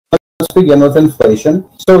let's begin with inflation.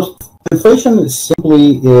 So inflation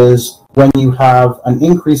simply is when you have an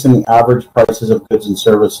increase in the average prices of goods and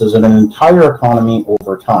services in an entire economy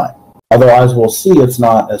over time. Although, as we'll see, it's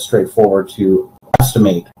not as straightforward to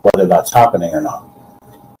estimate whether that's happening or not.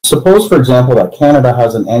 Suppose, for example, that Canada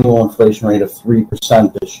has an annual inflation rate of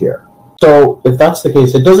 3% this year. So if that's the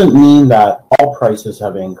case, it doesn't mean that all prices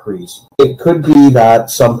have increased. It could be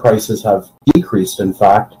that some prices have decreased, in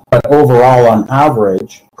fact, but overall, on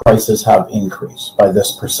average, prices have increased by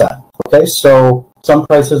this percent. Okay, so some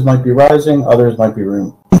prices might be rising, others might be,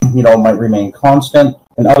 might remain constant,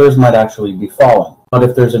 and others might actually be falling. But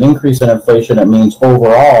if there's an increase in inflation, it means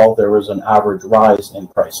overall there was an average rise in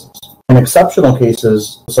prices. In exceptional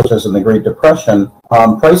cases, such as in the Great Depression,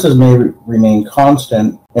 prices may remain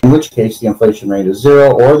constant, in which case the inflation rate is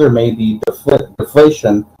zero, or there may be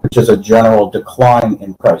deflation, which is a general decline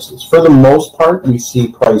in prices. For the most part, we see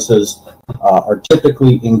prices are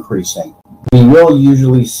typically increasing. We will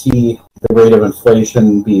usually see the rate of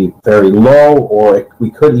inflation be very low, or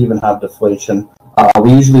we could even have deflation.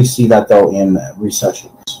 We usually see that, though, in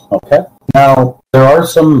recessions. Okay. Now, there are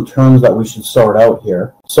some terms that we should sort out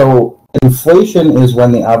here. So, inflation is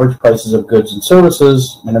when the average prices of goods and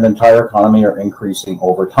services in an entire economy are increasing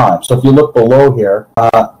over time. So, if you look below here,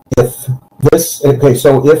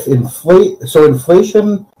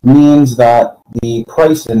 inflation means that the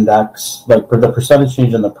price index, like for the percentage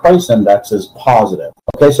change in the price index, is positive.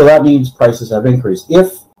 Okay, so that means prices have increased.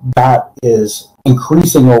 If that is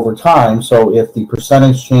increasing over time, so if the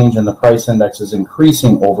percentage change in the price index is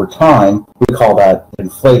increasing over time, we call that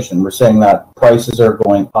inflation. We're saying that prices are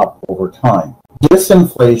going up over time.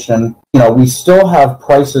 Disinflation, we still have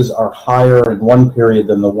prices are higher in one period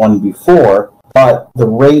than the one before, but the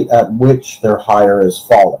rate at which they're higher is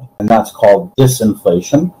falling, and that's called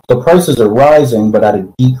disinflation. So prices are rising, but at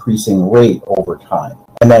a decreasing rate over time.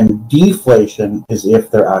 And then deflation is if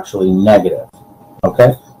they're actually negative.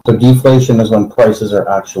 Okay? So deflation is when prices are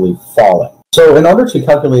actually falling. So in order to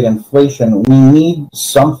calculate inflation, we need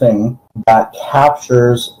something that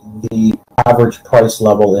captures the average price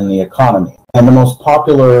level in the economy. And the most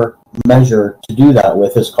popular measure to do that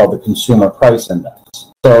with is called the Consumer Price Index.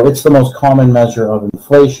 So it's the most common measure of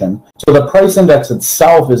inflation. So the price index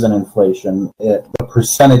itself isn't inflation. The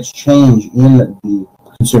percentage change in the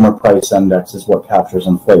Consumer Price Index is what captures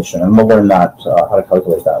inflation. And we'll learn that, how to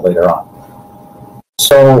calculate that later on.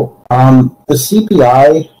 So the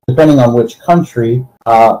CPI, depending on which country,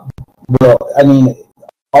 all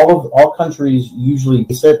countries usually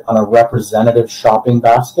base it on a representative shopping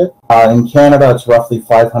basket. In Canada, it's roughly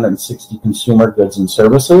 560 consumer goods and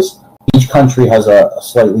services. Each country has a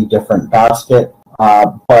slightly different basket,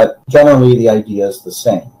 but generally the idea is the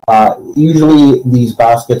same. Usually these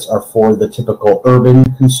baskets are for the typical urban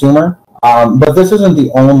consumer, but this isn't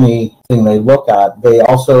the only thing they look at. They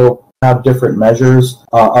also have different measures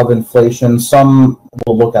of inflation. Some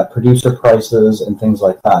will look at producer prices and things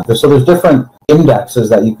like that. So there's different indexes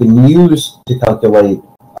that you can use to calculate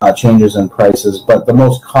changes in prices, but the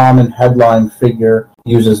most common headline figure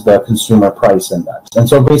uses the Consumer Price Index. And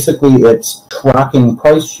so basically it's tracking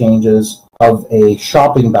price changes of a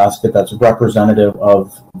shopping basket that's representative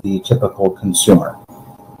of the typical consumer.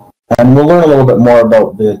 And we'll learn a little bit more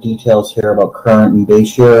about the details here about current and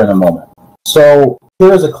base year in a moment. So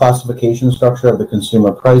here is a classification structure of the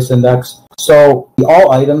Consumer Price Index. So the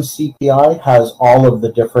all items CPI has all of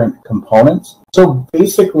the different components. So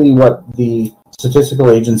basically what the statistical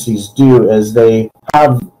agencies do is they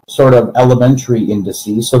have sort of elementary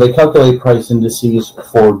indices. So they calculate price indices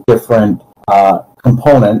for different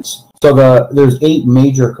components. So there's 8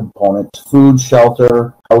 major components: food,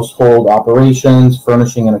 shelter, household operations,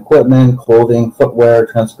 furnishing and equipment, clothing, footwear,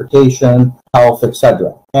 transportation, health,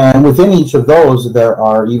 etc. And within each of those, there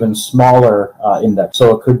are even smaller index. So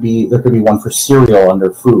there could be one for cereal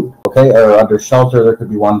under food, okay, or under shelter, there could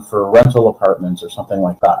be one for rental apartments or something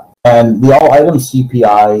like that. And the all item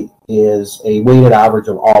CPI is a weighted average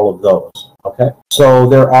of all of those, okay? So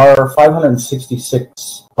there are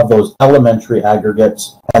 566 of those elementary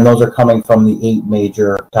aggregates, and those are coming from the 8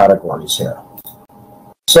 major categories here.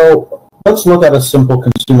 So let's look at a simple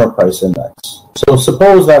consumer price index. So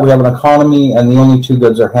suppose that we have an economy and the only 2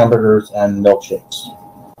 goods are hamburgers and milkshakes.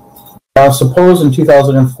 Suppose in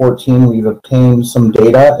 2014 we've obtained some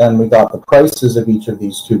data and we got the prices of each of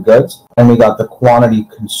these 2 goods and we got the quantity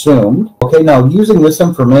consumed. Okay, now using this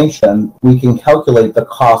information, we can calculate the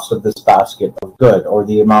cost of this basket of goods, or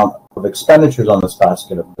the amount of expenditures on this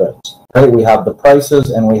basket of goods. Right? We have the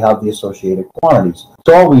prices and we have the associated quantities.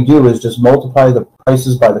 So all we do is just multiply the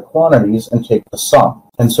prices by the quantities and take the sum.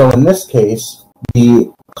 And so in this case,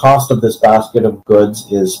 the cost of this basket of goods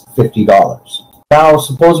is $50. Now,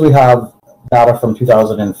 suppose we have data from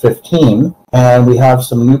 2015, and we have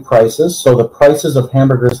some new prices. So the prices of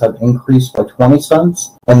hamburgers have increased by 20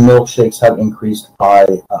 cents, and milkshakes have increased by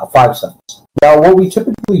 5 cents. Now, what we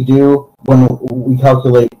typically do when we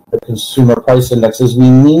calculate the consumer price index is we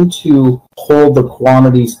need to hold the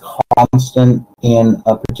quantities constant in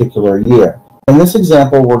a particular year. In this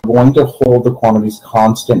example, we're going to hold the quantities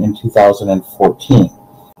constant in 2014.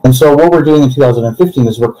 And so what we're doing in 2015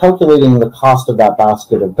 is we're calculating the cost of that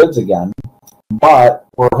basket of goods again, but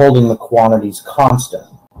we're holding the quantities constant.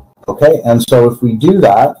 Okay, and so if we do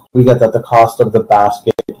that, we get that the cost of the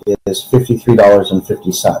basket is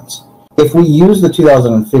 $53.50. If we use the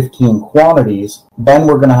 2015 quantities, then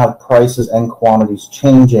we're going to have prices and quantities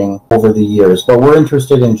changing over the years, but we're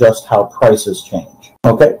interested in just how prices change.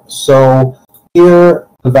 Okay, so here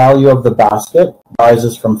the value of the basket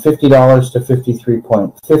rises from $50 to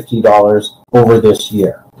 $53.50 over this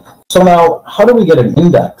year. So now, how do we get an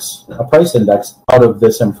index, a price index, out of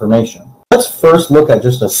this information? Let's first look at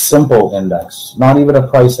just a simple index, not even a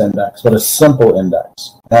price index, but a simple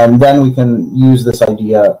index. And then we can use this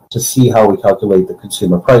idea to see how we calculate the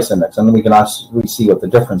consumer price index, and then we can actually see what the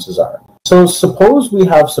differences are. So suppose we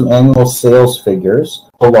have some annual sales figures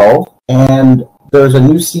below, and there's a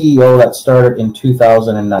new CEO that started in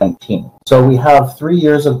 2019. So we have 3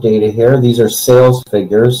 years of data here. These are sales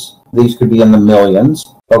figures. These could be in the millions.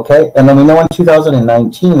 Okay, and then we know in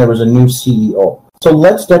 2019 there was a new CEO. So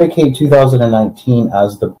let's dedicate 2019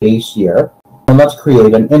 as the base year, and let's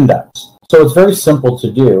create an index. So it's very simple to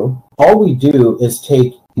do. All we do is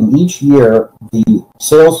take in each year the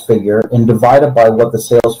sales figure and divide it by what the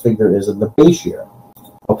sales figure is in the base year.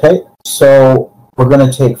 Okay, so we're going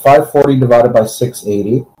to take 540 divided by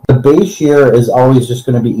 680. The base year is always just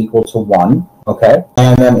going to be equal to 1, okay?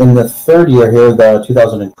 And then in the third year here, the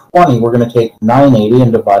 2020, we're going to take 980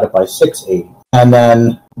 and divide it by 680. And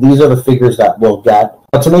then these are the figures that we'll get.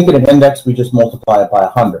 But to make it an index, we just multiply it by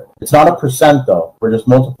 100. It's not a percent, though. We're just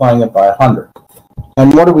multiplying it by 100.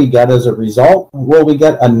 And what do we get as a result? Well, we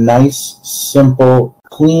get a nice, simple,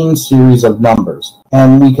 clean series of numbers.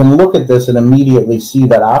 And we can look at this and immediately see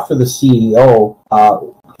that after the CEO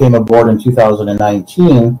came aboard in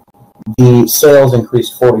 2019, the sales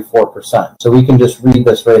increased 44%. So we can just read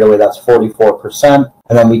this right away. That's 44%.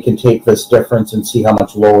 And then we can take this difference and see how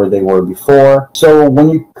much lower they were before. So when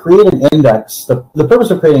you create an index, the purpose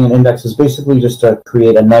of creating an index is basically just to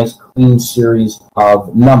create a nice, clean series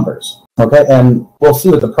of numbers. Okay, and we'll see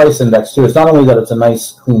with the price index too. It's not only that it's a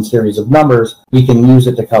nice, clean series of numbers, we can use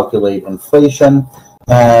it to calculate inflation.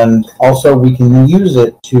 And also we can use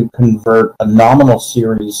it to convert a nominal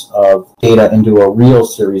series of data into a real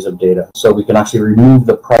series of data. So we can actually remove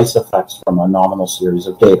the price effects from a nominal series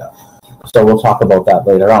of data. So we'll talk about that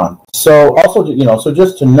later on. So also, so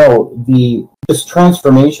just to note, this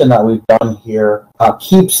transformation that we've done here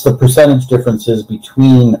keeps the percentage differences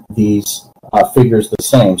between these figures the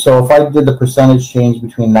same. So if I did the percentage change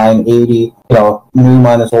between 980, new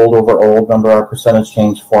minus old over old, remember our percentage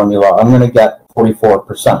change formula, I'm going to get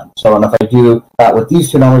 44%. So, and if I do that with these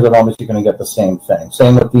two numbers, I'm obviously going to get the same thing.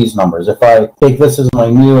 Same with these numbers. If I take this as my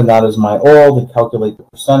new and that is my old and calculate the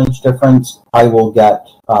percentage difference, I will get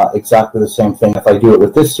exactly the same thing if I do it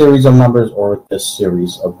with this series of numbers or with this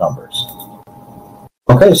series of numbers.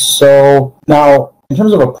 Okay, so now in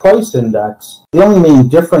terms of a price index, the only main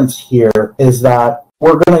difference here is that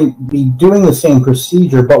we're going to be doing the same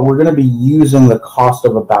procedure, but we're going to be using the cost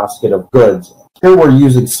of a basket of goods. Here we're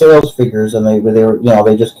using sales figures, and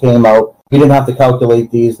they just came out. We didn't have to calculate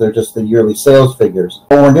these; they're just the yearly sales figures.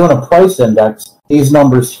 When we're doing a price index, these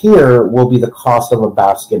numbers here will be the cost of a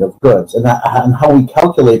basket of goods, and how we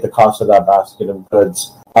calculate the cost of that basket of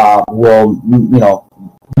goods will,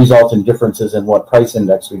 result in differences in what price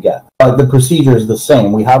index we get. But the procedure is the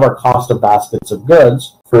same. We have our cost of baskets of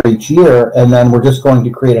goods for each year, and then we're just going to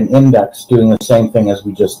create an index doing the same thing as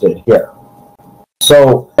we just did here.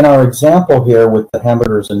 So in our example here with the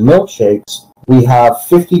hamburgers and milkshakes, we have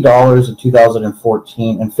 $50 in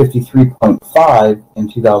 2014 and $53.5 in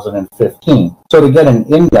 2015. So to get an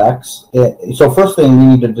index, so first thing we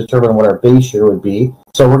need to determine what our base year would be.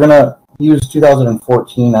 So we're going to use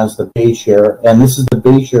 2014 as the base year, and this is the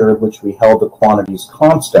base year of which we held the quantities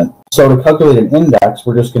constant. So to calculate an index,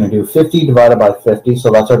 we're just going to do 50 divided by 50,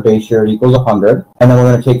 so that's our base year, it equals 100. And then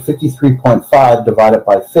we're going to take 53.5 divided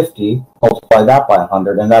by 50, multiply that by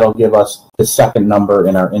 100, and that'll give us the second number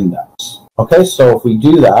in our index. Okay, so if we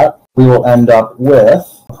do that, we will end up with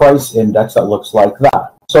a price index that looks like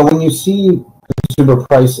that. So when you see consumer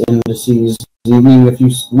price indices I mean, if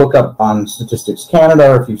you look up on Statistics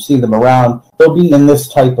Canada, or if you see them around, they'll be in this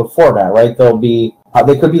type of format, right? They'll be,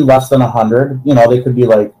 they could be less than 100. You know, they could be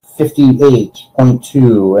like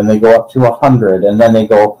 58.2, and they go up to 100, and then they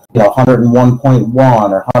go,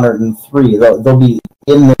 101.1 or 103. They'll be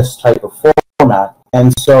in this type of format.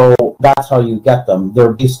 And so that's how you get them.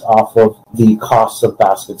 They're based off of the costs of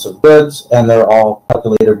baskets of goods, and they're all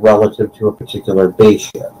calculated relative to a particular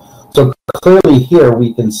base year. So clearly here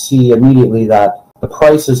we can see immediately that the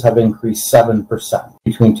prices have increased 7%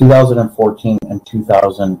 between 2014 and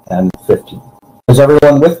 2015. Is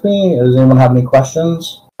everyone with me? Does anyone have any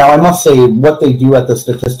questions? Now, I must say, what they do at the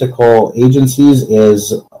statistical agencies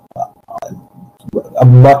is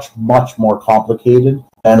much more complicated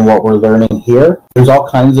than what we're learning here. There's all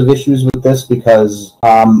kinds of issues with this because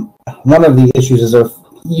one of the issues is if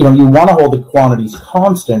you want to hold the quantities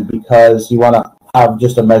constant because you want to have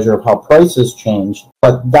just a measure of how prices change,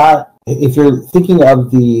 but that if you're thinking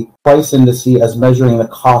of the price indice as measuring the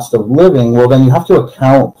cost of living, well, then you have to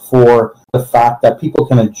account for the fact that people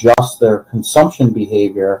can adjust their consumption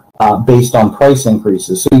behavior based on price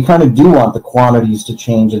increases. So you kind of do want the quantities to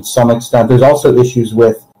change in some extent. There's also issues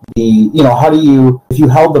with the, how do you, if you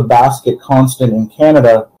held the basket constant in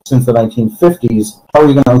Canada since the 1950s, how are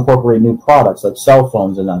you going to incorporate new products like cell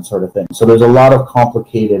phones and that sort of thing? So there's a lot of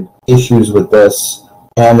complicated issues with this.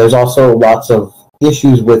 And there's also lots of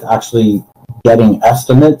issues with actually getting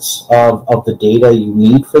estimates of the data you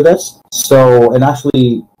need for this. So, and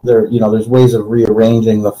actually there's ways of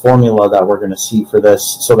rearranging the formula that we're going to see for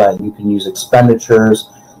this so that you can use expenditures,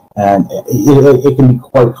 and it can be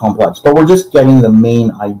quite complex. But we're just getting the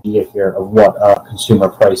main idea here of what a consumer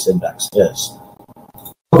price index is.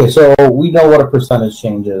 Okay, so we know what a percentage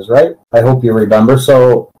change is, right? I hope you remember.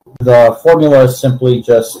 So the formula is simply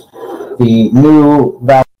just the new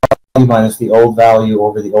value minus the old value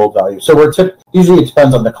over the old value. So usually it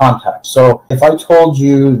depends on the context. So if I told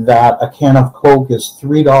you that a can of Coke is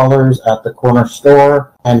 $3 at the corner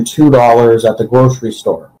store and $2 at the grocery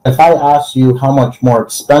store, if I asked you how much more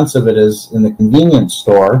expensive it is in the convenience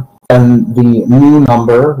store, then the new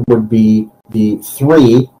number would be the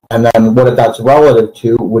 3, and then what that's relative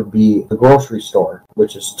to would be the grocery store,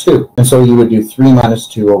 which is 2. And so you would do 3 minus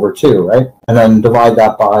 2 over 2, right? And then divide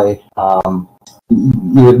that by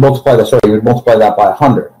you would multiply that by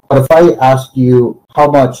 100. But if I ask you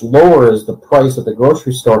how much lower is the price at the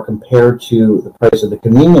grocery store compared to the price at the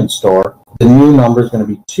convenience store, the new number is going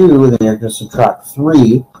to be 2, and then you're going to subtract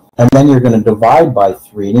 3, and then you're going to divide by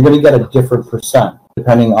 3, and you're going to get a different percent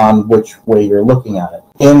depending on which way you're looking at it.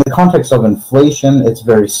 In the context of inflation, it's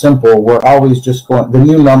very simple. The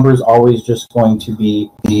new number is always just going to be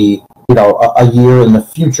a year in the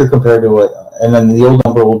future compared to it, and then the old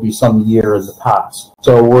number will be some year in the past.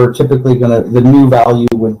 So we're typically the new value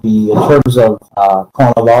would be, in terms of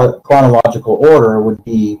chronological order, would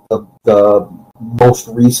be the most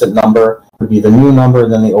recent number would be the new number,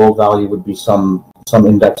 and then the old value would be some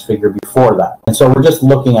index figure before that. And so we're just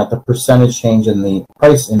looking at the percentage change in the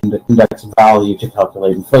price index value to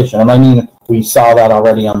calculate inflation. And I mean, we saw that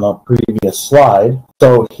already on the previous slide.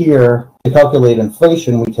 So here, to calculate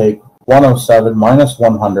inflation, we take 107 minus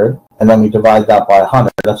 100, and then we divide that by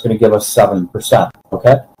 100. That's going to give us 7%.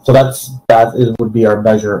 Okay, so that would be our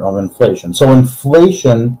measure of inflation. So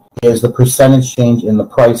inflation is the percentage change in the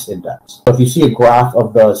price index. So if you see a graph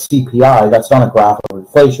of the CPI, that's not a graph of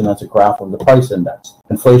inflation, that's a graph of the price index.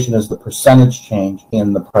 Inflation is the percentage change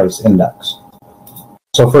in the price index.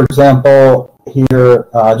 So for example, here,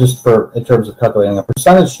 in terms of calculating a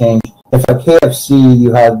percentage change, if at KFC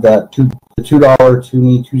you had the $2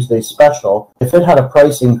 Toonie Tuesday special, if it had a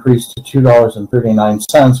price increase to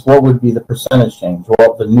 $2.39, what would be the percentage change?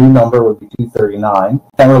 Well, the new number would be $2.39.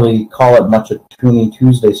 Can't really call it much a Toonie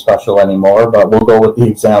Tuesday special anymore, but we'll go with the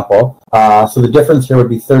example. So the difference here would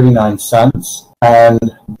be 39 cents, and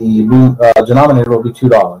the denominator will be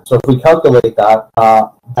 $2. So if we calculate that,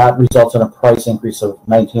 that results in a price increase of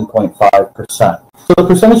 19.5%. So the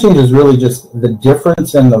percentage change is really just the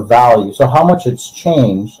difference in the value. So how much it's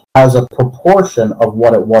changed as a proportion of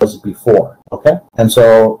what it was before, okay? And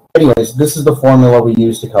so, anyways, this is the formula we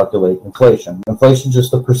use to calculate inflation. Inflation is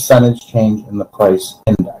just the percentage change in the price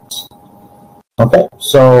index. Okay,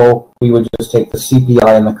 so we would just take the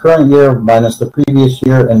CPI in the current year minus the previous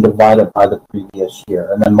year and divide it by the previous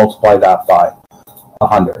year, and then multiply that by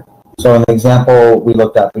 100. So in the example we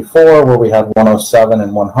looked at before, where we had 107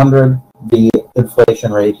 and 100, the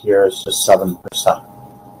inflation rate here is just 7%.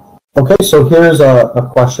 Okay, so here's a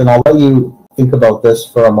question. I'll let you think about this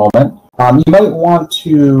for a moment. You might want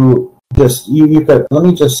to just, let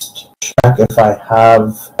me just check if I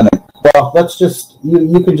have Well, let's just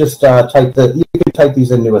you can just type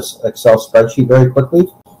these into an Excel spreadsheet very quickly,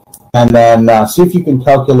 and then see if you can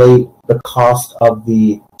calculate the cost of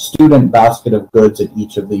the student basket of goods at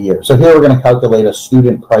each of the years. So here we're going to calculate a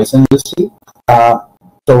student price index.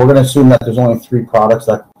 So we're going to assume that there's only 3 products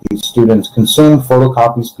that these students consume: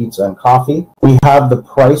 photocopies, pizza, and coffee. We have the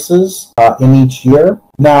prices in each year.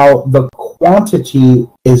 Now, the quantity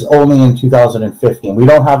is only in 2015. We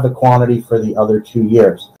don't have the quantity for the other 2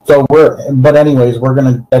 years. But anyways, we're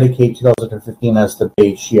going to dedicate 2015 as the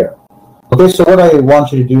base year. Okay, so what I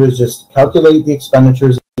want you to do is just calculate the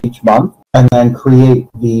expenditures each month and then create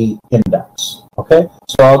the index. Okay,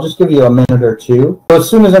 so I'll just give you a minute or two. So as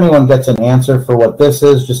soon as anyone gets an answer for what this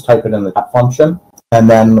is, just type it in the chat function. And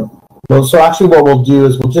then, so actually what we'll do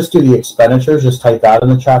is we'll just do the expenditures, just type that in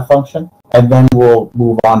the chat function, and then we'll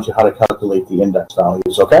move on to how to calculate the index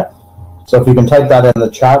values, okay? So if you can type that in the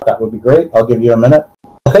chat, that would be great. I'll give you a minute.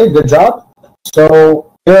 Okay, good job. So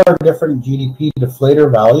here are different GDP deflator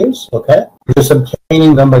values, okay? We're just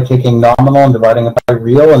obtaining them by taking nominal and dividing it by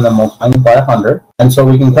real and then multiplying it by 100. And so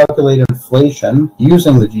we can calculate inflation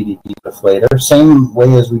using the GDP deflator, same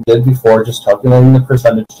way as we did before, just calculating the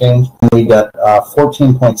percentage change. And we get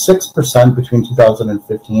 14.6% between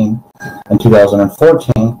 2015 and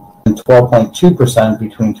 2014, and 12.2%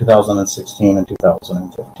 between 2016 and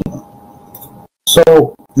 2015.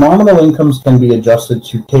 So nominal incomes can be adjusted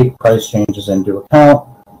to take price changes into account.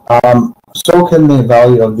 So can the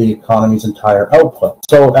value of the economy's entire output.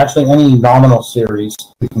 So actually any nominal series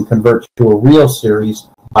we can convert to a real series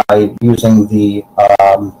by using the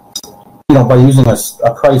by using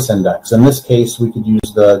a price index. In this case, we could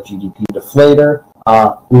use the GDP deflator.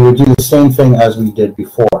 We would do the same thing as we did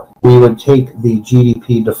before. We would take the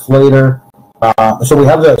GDP deflator. So we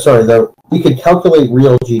have we could calculate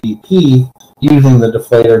real GDP using the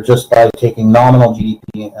deflator just by taking nominal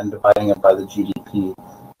GDP and dividing it by the GDP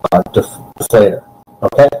deflator.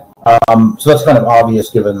 Okay, so that's kind of obvious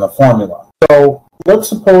given the formula. So let's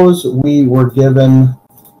suppose we were given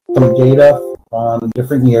some data on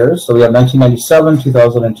different years. So we have 1997,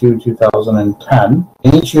 2002, 2010.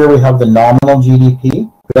 In each year we have the nominal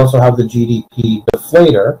GDP. We also have the GDP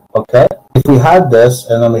deflator. Okay, if we had this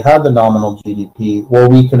and then we had the nominal GDP, well,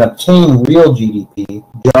 we can obtain real GDP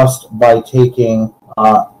just by taking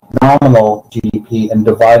nominal GDP and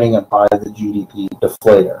dividing it by the GDP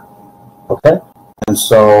deflator. Okay, and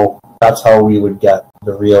so that's how we would get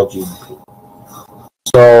the real GDP.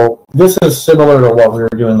 So this is similar to what we were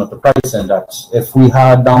doing with the price index. If we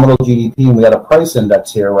had nominal GDP and we had a price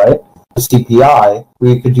index here, right, the CPI,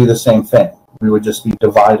 we could do the same thing. We would just be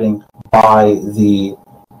dividing by the,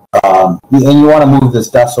 and you want to move this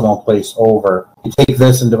decimal place over. You take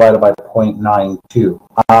this and divide it by 0.92.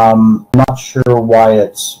 I'm not sure why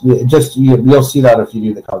you'll see that if you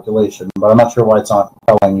do the calculation, but I'm not sure why it's not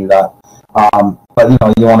telling you that. But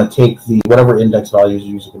you want to take whatever index values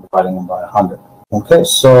you're using and dividing them by 100. Okay,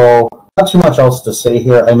 so not too much else to say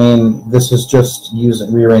here. I mean, this is just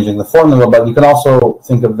rearranging the formula, but you can also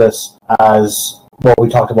think of this as what we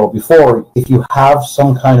talked about before. If you have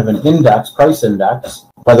some kind of an index, price index,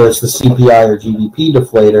 whether it's the CPI or GDP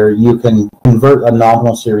deflator, you can convert a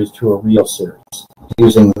nominal series to a real series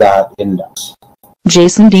using that index.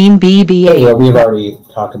 Jason Dean BBA. Yeah, we've already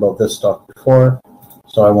talked about this stuff before,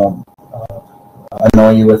 so I won't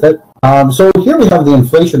annoy you with it. So here we have the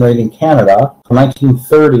inflation rate in Canada from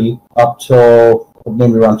 1930 up till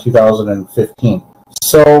maybe around 2015.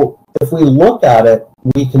 So if we look at it,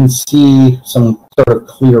 we can see some sort of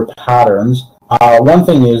clear patterns. One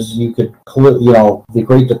thing is you could, the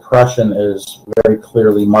Great Depression is very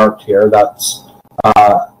clearly marked here. That's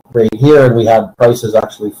right here, and we had prices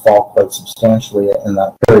actually fall quite substantially in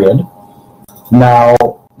that period. Now,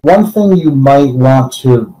 one thing you might want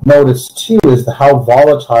to notice too is how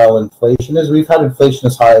volatile inflation is. We've had inflation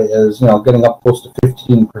as high as getting up close to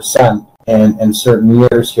 15% in certain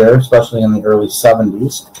years here, especially in the early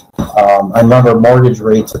 70s. I remember mortgage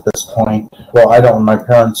rates at this point. Well, I don't. My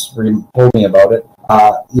parents told me about it.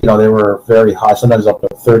 They were very high, sometimes up to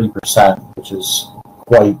 30%, which is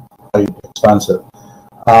quite expensive.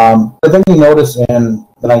 But then you notice in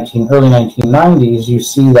the early 1990s, you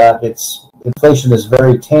see that inflation is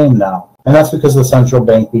very tame now. And that's because the central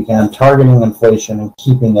bank began targeting inflation and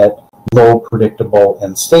keeping it low, predictable,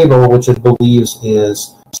 and stable, which it believes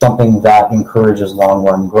is something that encourages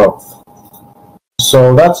long-run growth.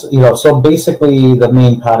 So that's, so basically the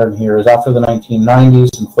main pattern here is after the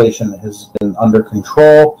 1990s, inflation has been under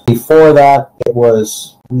control. Before that, it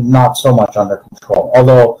was not so much under control,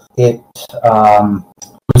 although it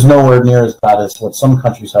was nowhere near as bad as what some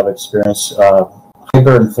countries have experienced.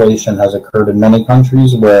 Hyperinflation has occurred in many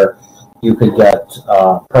countries where you could get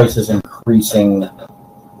prices increasing.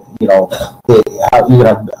 You could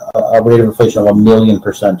have a rate of inflation of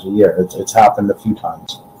 1,000,000% a year. It's happened a few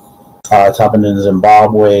times. It's happened in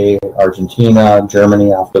Zimbabwe, Argentina,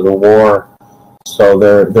 Germany after the war. So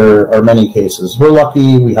there are many cases. We're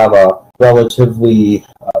lucky we have a relatively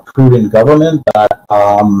prudent government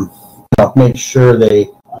that makes sure they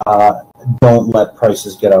don't let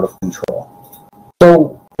prices get out of control.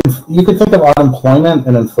 So you could think of unemployment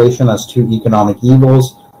and inflation as two economic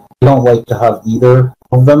evils. We don't like to have either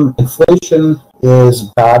of them. Inflation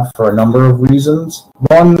is bad for a number of reasons.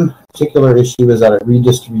 One particular issue is that it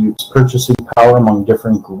redistributes purchasing power among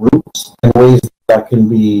different groups in ways that can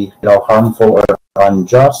be harmful or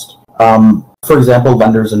unjust. For example,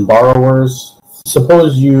 lenders and borrowers.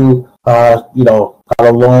 Suppose you got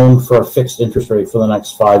a loan for a fixed interest rate for the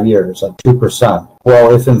next 5 years, like 2%.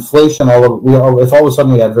 Well, if inflation, if all of a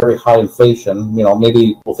sudden we had very high inflation,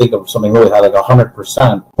 maybe we'll think of something really high, like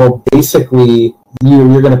 100%. Well, basically,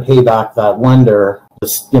 you're going to pay back that lender,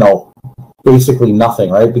 basically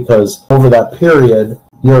nothing, right? Because over that period,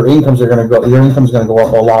 your income's going to go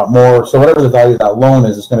up a lot more. So whatever the value of that loan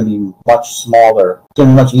is, it's going to be much smaller. It's going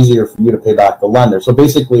to be much easier for you to pay back the lender. So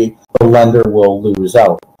basically, the lender will lose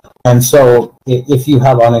out. And so if you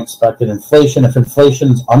have unexpected inflation, if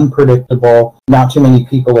inflation's unpredictable, not too many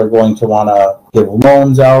people are going to want to give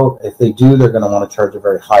loans out. If they do, they're going to want to charge a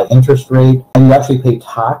very high interest rate. And you actually pay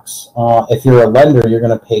tax. If you're a lender, you're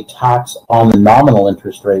going to pay tax on the nominal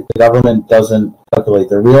interest rate. The government doesn't calculate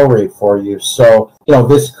the real rate for you. So,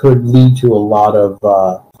 this could lead to a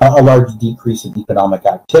large decrease in economic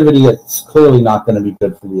activity. It's clearly not going to be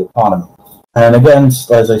good for the economy. And again,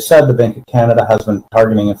 as I said, the Bank of Canada has been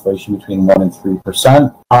targeting inflation between 1% and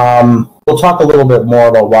 3%. We'll talk a little bit more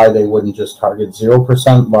about why they wouldn't just target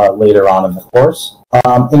 0% later on in the course.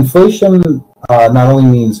 Inflation not only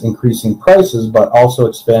means increasing prices, but also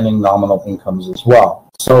expanding nominal incomes as well.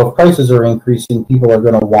 So if prices are increasing, people are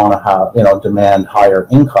going to want to demand higher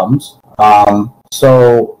incomes.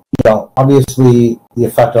 So obviously the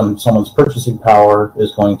effect on someone's purchasing power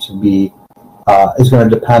is going to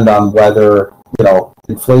depend on whether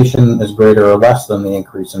inflation is greater or less than the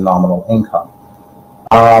increase in nominal income.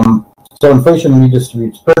 So inflation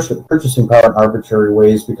redistributes purchasing power in arbitrary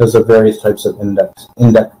ways because of various types of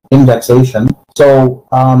indexation. So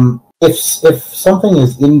if something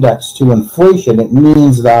is indexed to inflation, it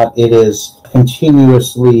means that it is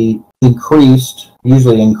continuously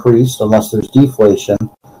usually increased unless there's deflation,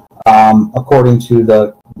 according to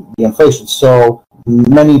the inflation. So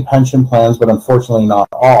many pension plans, but unfortunately not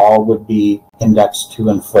all, would be indexed to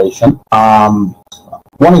inflation.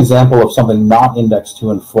 One example of something not indexed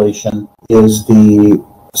to inflation is the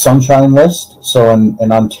Sunshine List. So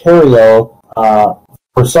in Ontario,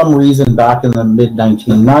 for some reason back in the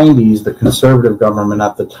mid-1990s, the Conservative government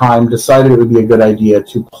at the time decided it would be a good idea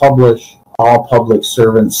to publish all public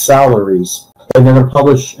servants' salaries. And they're going to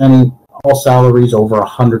publish all salaries over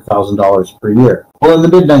 $100,000 per year. Well, in the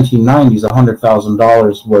mid-1990s,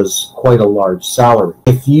 $100,000 was quite a large salary.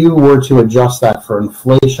 If you were to adjust that for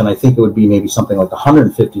inflation, I think it would be maybe something like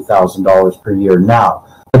 $150,000 per year now.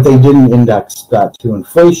 But they didn't index that to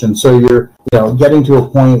inflation. So you're getting to a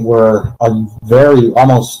point where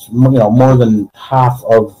more than half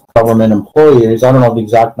of government employees, I don't know the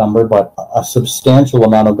exact number, but a substantial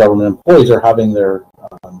amount of government employees are having their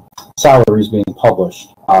salaries being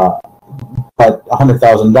published. But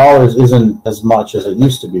 $100,000 isn't as much as it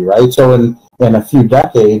used to be, right? So in a few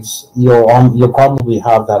decades, you'll probably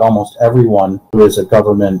have that almost everyone who is a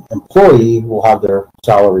government employee will have their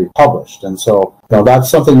salary published. And so that's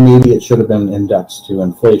something maybe it should have been indexed to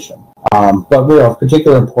inflation. But of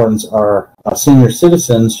particular importance are senior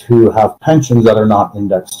citizens who have pensions that are not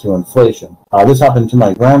indexed to inflation. This happened to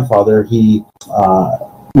my grandfather. He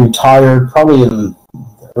retired probably in the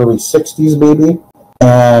early 60s, maybe.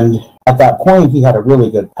 And at that point, he had a really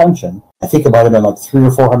good pension. I think it might have been like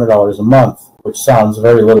 $300 or $400 a month, which sounds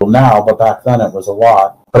very little now, but back then it was a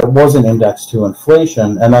lot. But it wasn't indexed to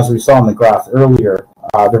inflation. And as we saw in the graph earlier,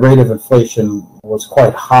 the rate of inflation was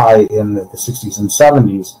quite high in the 60s and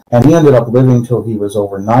 70s. And he ended up living till he was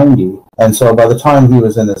over 90. And so by the time he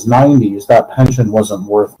was in his 90s, that pension wasn't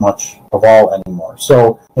worth much of all anymore.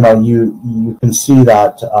 So, you can see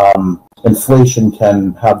that inflation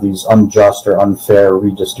can have these unjust or unfair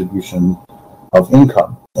redistribution of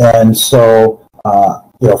income. And so,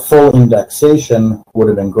 full indexation would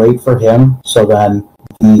have been great for him. So then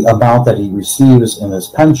the amount that he receives in his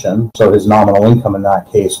pension, so his nominal income in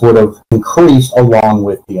that case, would have increased along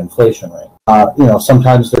with the inflation rate.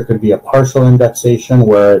 Sometimes there could be a partial indexation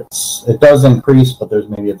where it does increase, but there's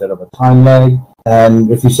maybe a bit of a time lag. And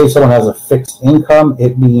if you say someone has a fixed income,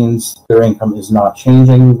 it means their income is not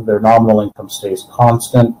changing, their nominal income stays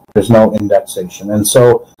constant, there's no indexation. And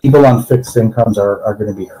so people on fixed incomes are going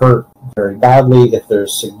to be hurt very badly if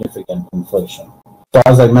there's significant inflation. So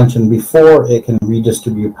as I mentioned before, it can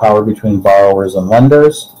redistribute power between borrowers and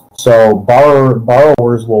lenders. So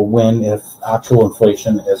borrowers will win if actual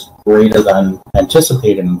inflation is greater than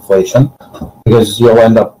anticipated inflation, because you'll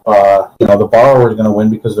end up, the borrower is going to win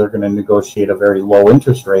because they're going to negotiate a very low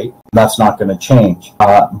interest rate. And that's not going to change.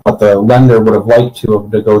 But the lender would have liked to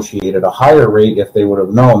have negotiated a higher rate if they would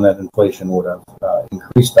have known that inflation would have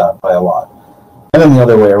increased that by a lot. And then the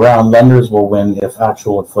other way around, lenders will win if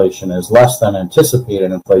actual inflation is less than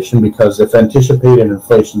anticipated inflation, because if anticipated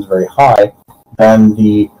inflation is very high, then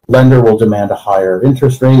the lender will demand a higher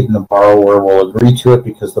interest rate, and the borrower will agree to it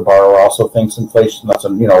because the borrower also thinks inflation, that's a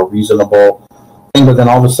reasonable thing. But then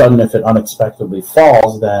all of a sudden, if it unexpectedly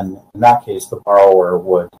falls, then in that case, the borrower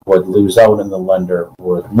would lose out and the lender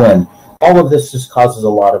would win. All of this just causes a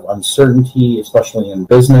lot of uncertainty, especially in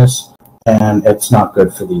business, and it's not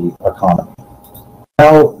good for the economy.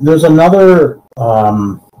 Now, there's another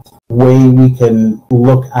way we can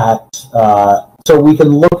look at so we can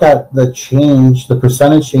look at the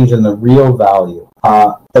percentage change in the real value,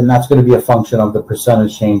 and that's going to be a function of the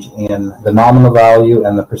percentage change in the nominal value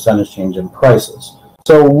and the percentage change in prices.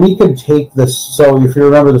 So we could take this, so if you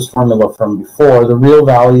remember this formula from before, the real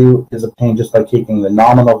value is obtained just by taking the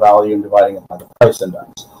nominal value and dividing it by the price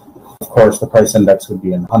index. Of course, the price index would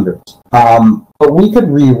be in hundreds. But we could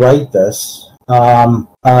rewrite this.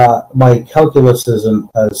 My calculus isn't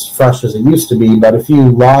as fresh as it used to be, but if you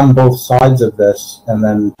lawn both sides of this and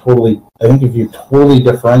then if you totally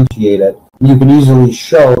differentiate it, you can easily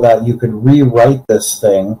show that you could rewrite this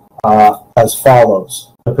thing as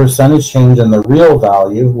follows. The percentage change in the real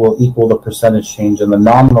value will equal the percentage change in the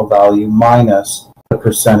nominal value minus the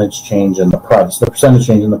percentage change in the price. The percentage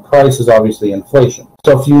change in the price is obviously inflation.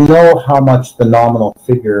 So if you know how much the nominal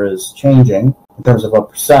figure is changing in terms of a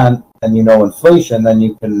percent, and you know inflation, then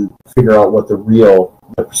you can figure out what the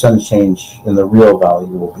percentage change in the real value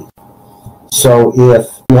will be. So if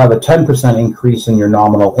you have a 10% increase in your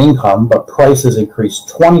nominal income, but prices increase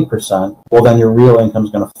 20%, well, then your real income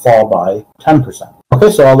is going to fall by 10%. Okay,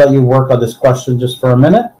 so I'll let you work on this question just for a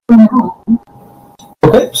minute.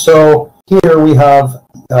 Okay, so here we have,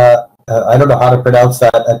 I don't know how to pronounce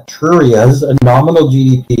that, Etruria's nominal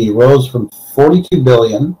GDP rose from 42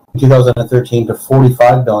 billion in 2013 to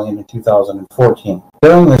 45 billion in 2014.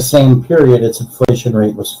 During the same period, its inflation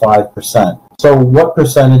rate was 5%. So what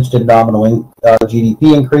percentage did nominal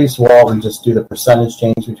GDP increase? Well, we just do the percentage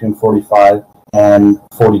change between 45 and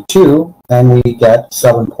 42, and we get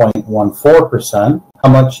 7.14%. How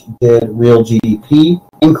much did real GDP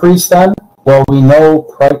increase then? Well, we know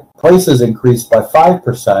prices increased by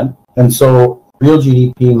 5%, and so real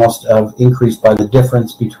GDP must have increased by the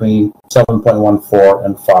difference between 7.14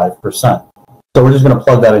 and 5%. So we're just going to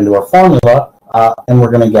plug that into our formula, and we're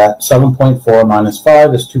going to get 7.4 minus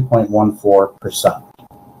 5 is 2.14%.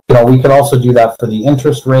 We could also do that for the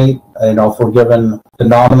interest rate. If we're given the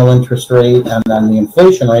nominal interest rate and then the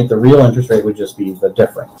inflation rate, the real interest rate would just be the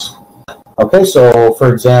difference. Okay, so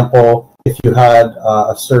for example, if you had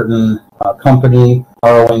a certain company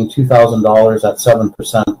borrowing $2,000 at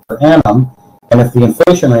 7% per annum, and if the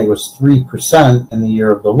inflation rate was 3% in the year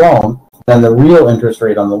of the loan, then the real interest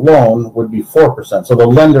rate on the loan would be 4%. So the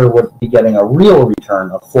lender would be getting a real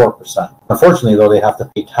return of 4%. Unfortunately, though, they have to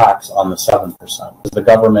pay tax on the 7%, because the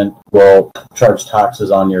government will charge taxes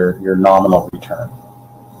on your nominal return.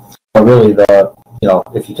 But really,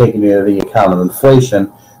 if you take into the account of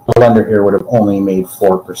inflation, the lender here would have only made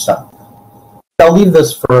 4%. I'll leave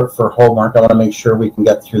this for homework. I want to make sure we can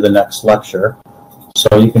get through the next lecture.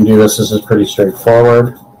 So you can do this. This is pretty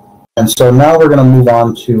straightforward. And so now we're going to move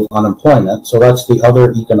on to unemployment. So that's the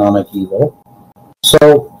other economic evil.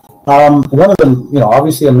 So one of them,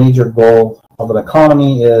 obviously a major goal of an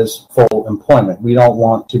economy is full employment. We don't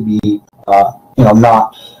want to be,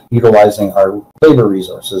 not utilizing our labor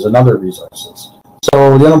resources and other resources.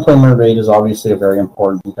 So the unemployment rate is obviously a very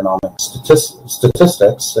important economic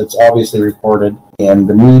statistics. It's obviously reported in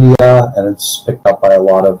the media, and it's picked up by a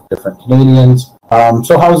lot of different Canadians.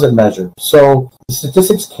 So how is it measured? So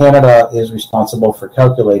Statistics Canada is responsible for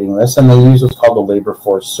calculating this, and they use what's called the Labour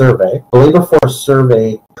Force Survey. The Labour Force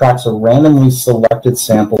Survey tracks a randomly selected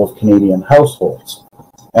sample of Canadian households.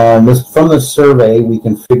 And from this survey, we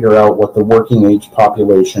can figure out what the working age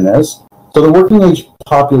population is. So the working age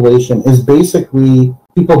population is basically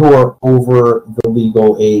people who are over the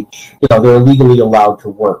legal age. They're legally allowed to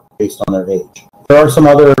work based on their age. There are some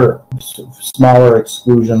other smaller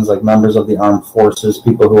exclusions, like members of the armed forces,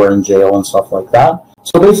 people who are in jail and stuff like that.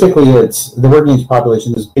 So basically, it's the working age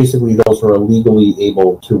population is basically those who are legally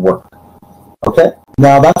able to work. Okay,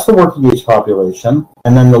 now that's the working age population,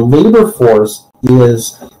 and then the labor force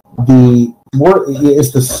is the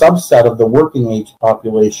subset of the working age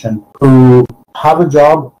population who have a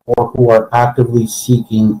job or who are actively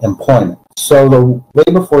seeking employment. So the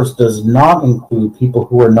labor force does not include people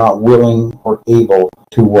who are not willing or able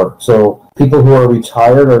to work. So people who are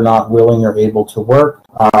retired or not willing or able to work.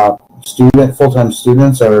 Full-time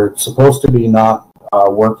students are supposed to be not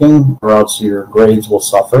working, or else your grades will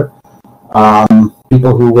suffer.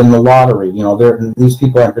 People who win the lottery, these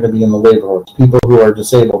people aren't going to be in the labor force. People who are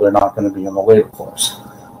disabled are not going to be in the labor force.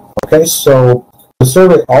 Okay, so the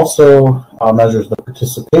survey also measures the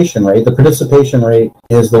participation rate. The participation rate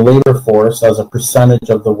is the labor force as a percentage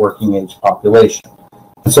of the working age population.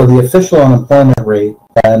 And so the official unemployment rate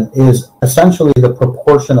then is essentially the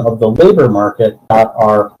proportion of the labor market that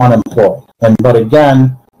are unemployed. But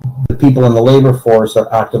again, the people in the labor force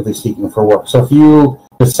are actively seeking for work. So if you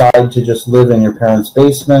decide to just live in your parents'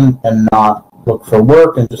 basement and not look for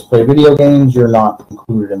work and just play video games, you're not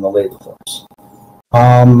included in the labor force.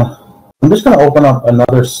 I'm just going to open up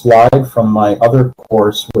another slide from my other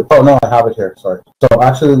course. Oh, no, I have it here. Sorry. So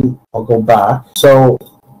actually, I'll go back. So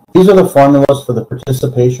these are the formulas for the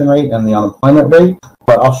participation rate and the unemployment rate,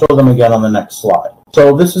 but I'll show them again on the next slide.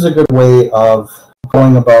 So this is a good way of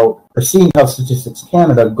going about or seeing how Statistics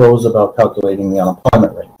Canada goes about calculating the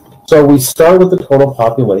unemployment rate. So we start with the total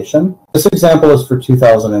population. This example is for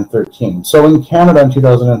 2013. So in Canada in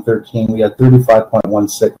 2013, we had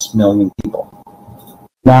 35.16 million people.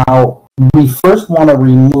 Now, we first want to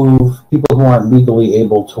remove people who aren't legally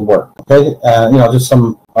able to work. Okay, just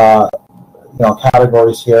some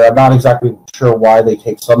categories here. I'm not exactly sure why they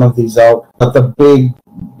take some of these out, but the big,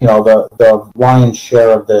 the lion's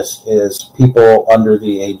share of this is people under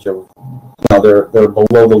the age of, they're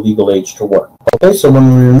below the legal age to work. Okay, so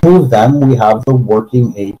when we remove them, we have the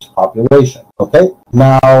working age population. Okay,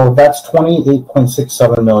 now that's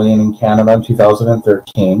 28.67 million in Canada in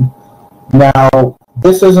 2013. Now,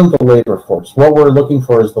 this isn't the labor force. What we're looking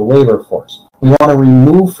for is the labor force. We want to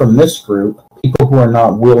remove from this group people who are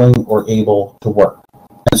not willing or able to work.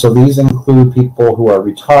 And so these include people who are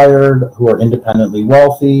retired, who are independently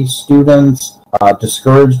wealthy, students,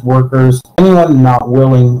 discouraged workers, anyone not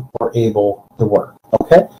willing or able to work.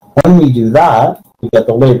 Okay? When we do that, we get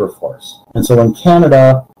the labor force. And so in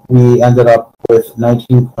Canada, we ended up with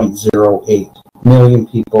 19.08 million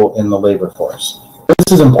people in the labor force.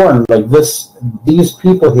 This is important. These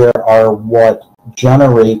people here are what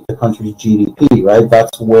generate the country's GDP, right?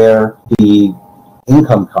 That's where the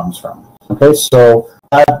income comes from. Okay, so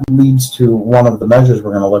that leads to one of the measures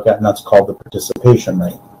we're going to look at, and that's called the participation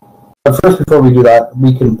rate. But first, before we do that,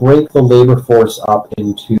 we can break the labor force up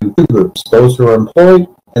into two groups, those who are employed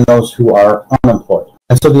and those who are unemployed.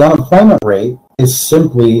 And so the unemployment rate is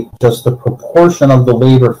simply just the proportion of the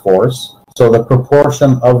labor force, so the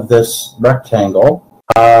proportion of this rectangle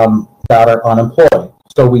that are unemployed.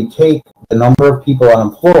 So we take the number of people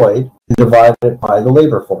unemployed and divide it by the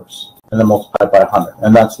labor force, and then multiply it by 100,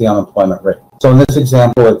 and that's the unemployment rate. So in this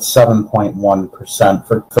example, it's 7.1%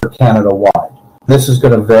 for Canada-wide. This is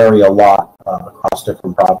going to vary a lot across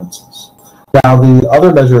different provinces. Now, the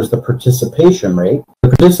other measure is the participation rate. The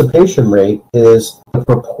participation rate is the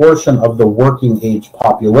proportion of the working age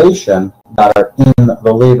population that are in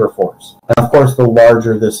the labor force. And of course, the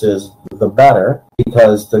larger this is, the better,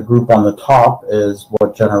 because the group on the top is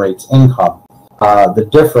what generates income. The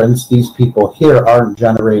difference, these people here aren't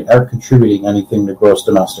contributing anything to gross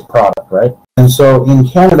domestic product, right? And so in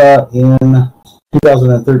Canada, in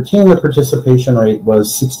 2013, the participation rate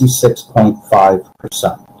was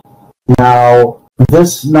 66.5%. Now,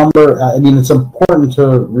 this number, it's important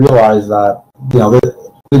to realize that,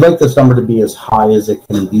 we'd like this number to be as high as it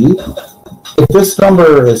can be. If this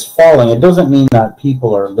number is falling, it doesn't mean that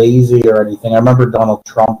people are lazy or anything. I remember Donald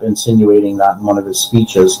Trump insinuating that in one of his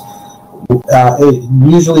speeches. It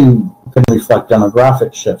usually can reflect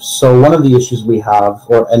demographic shifts. So one of the issues we have,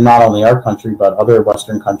 and not only our country, but other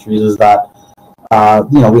Western countries, is that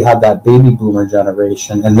we had that baby boomer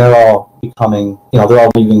generation, and they're all becoming, they're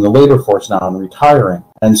all leaving the labor force now and retiring.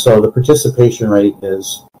 And so the participation rate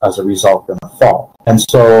is, as a result, going to fall. And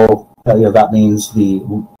so, that means the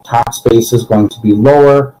tax base is going to be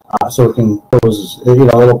lower, so it can pose,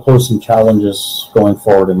 it'll pose some challenges going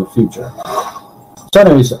forward in the future. So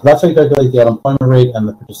anyways, that's how you calculate the unemployment rate and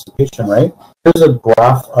the participation rate. Here's a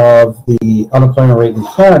graph of the unemployment rate in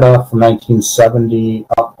Canada from 1970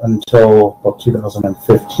 up until about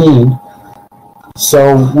 2015.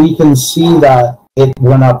 So we can see that it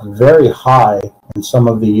went up very high in some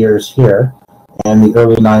of the years here, in the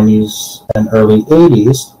early 90s and early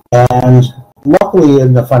 80s. And luckily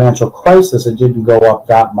in the financial crisis, it didn't go up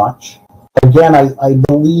that much. Again, I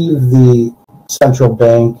believe the central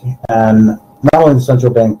bank, and not only the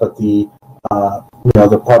central bank, but the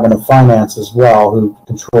Department of Finance as well, who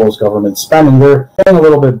controls government spending, they're getting a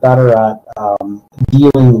little bit better at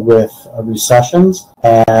dealing with recessions,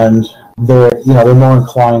 and they're more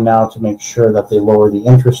inclined now to make sure that they lower the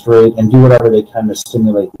interest rate and do whatever they can to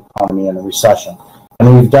stimulate the economy in a recession.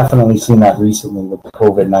 And we've definitely seen that recently with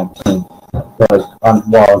COVID-19.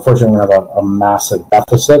 Unfortunately, we have a massive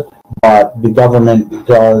deficit, but the government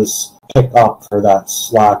does pick up for that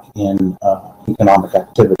slack in economic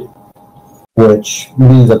activity, which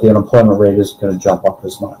means that the unemployment rate isn't going to jump up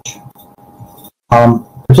as much.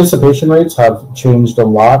 Participation rates have changed a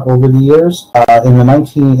lot over the years. In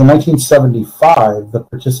 1975, the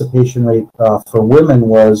participation rate for women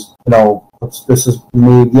was, so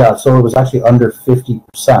it was actually under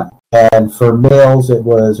 50%. And for males, it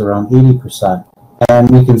was around 80%. And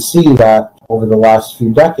we can see that over the last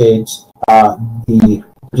few decades, the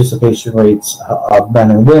participation rates of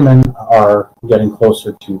men and women are getting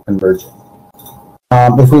closer to converging.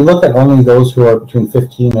 If we look at only those who are between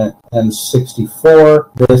 15 and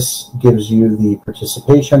 64, this gives you the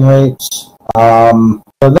participation rates. So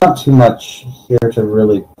not too much here to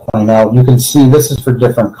really point out. You can see this is for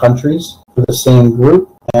different countries for the same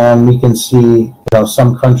group, and we can see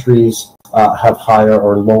some countries have higher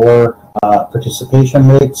or lower participation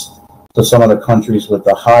rates. So some of the countries with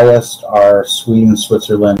the highest are Sweden,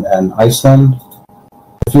 Switzerland, and Iceland.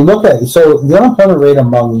 If you look at, so the unemployment rate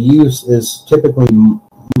among youth is typically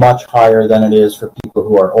much higher than it is for people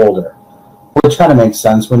who are older, which kind of makes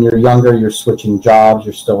sense. When you're younger, you're switching jobs,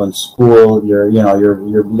 you're still in school,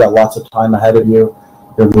 you've got lots of time ahead of you,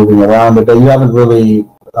 you're moving around, but you haven't really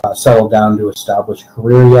settled down to establish a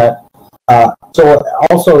career yet. So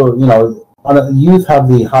also, youth have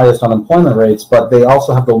the highest unemployment rates, but they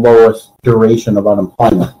also have the lowest duration of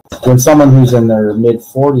unemployment. When someone who's in their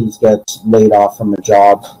mid-40s gets laid off from a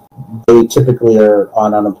job, they typically are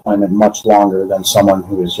on unemployment much longer than someone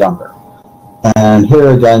who is younger. And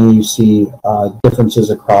here again, you see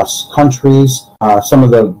differences across countries. Some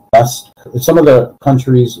of the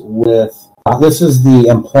countries with, this is the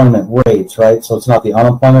employment rates, right? So it's not the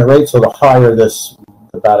unemployment rate. So the higher this,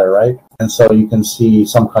 the better, right? And so you can see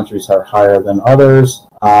some countries are higher than others.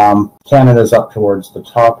 Canada's up towards the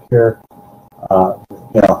top here.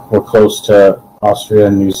 We're close to Austria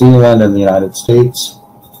and New Zealand and the United States.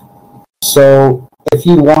 So if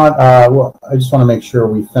you want, I just want to make sure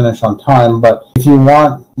we finish on time, but if you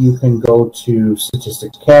want, you can go to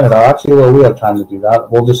Statistics Canada. Actually, we have time to do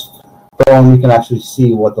that. We'll just go and you can actually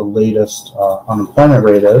see what the latest unemployment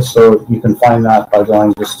rate is. So you can find that by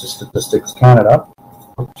going just to Statistics Canada.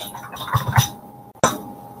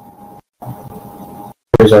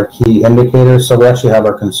 Here's our key indicators. So we actually have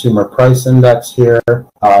our consumer price index here.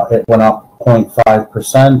 It went up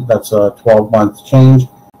 0.5%. That's a 12-month change.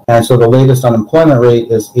 And so the latest unemployment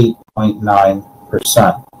rate is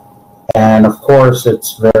 8.9%. And of course,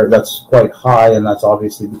 that's quite high, and that's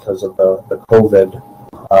obviously because of the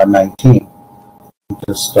COVID-19.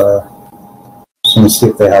 Just going to see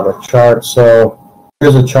if they have a chart. So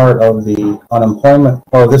here's a chart of the unemployment.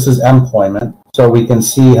 Oh, this is employment. So we can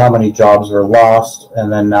see how many jobs were lost, and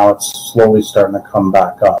then now it's slowly starting to come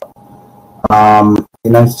back up. It'd be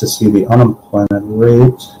nice to see the unemployment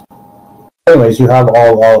rate. Anyways, you have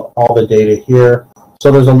all the data here.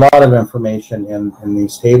 So there's a lot of information in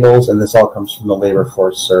these tables, and this all comes from the labor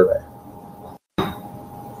force survey.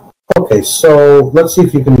 Okay, so let's see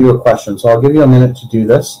if you can do a question. So I'll give you a minute to do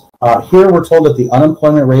this. Here we're told that the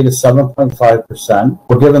unemployment rate is 7.5%.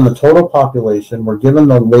 We're given the total population, we're given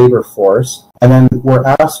the labor force, and then we're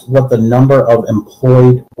asked what the number of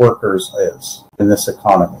employed workers is in this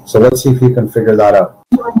economy. So let's see if you can figure that out.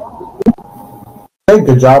 Okay,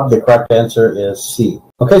 good job. The correct answer is C.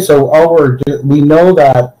 Okay, so we know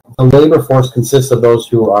that the labor force consists of those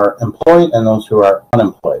who are employed and those who are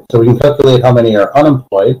unemployed. So we can calculate how many are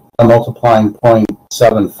unemployed by multiplying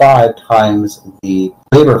 0.75 times the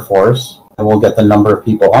labor force, and we'll get the number of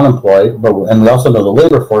people unemployed. And we also know the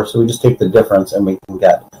labor force, so we just take the difference and we can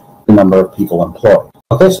get the number of people employed.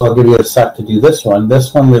 Okay, so I'll give you a sec to do this one.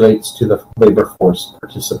 This one relates to the labor force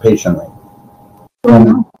participation rate.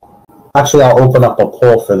 Actually, I'll open up a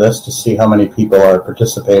poll for this to see how many people are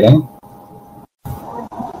participating.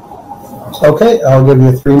 Okay, I'll give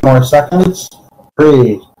you 3 more seconds.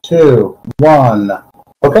 3, 2, 1.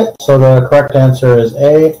 Okay, so the correct answer is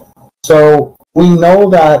A. So we know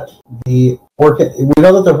that the we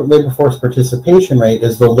know that the labor force participation rate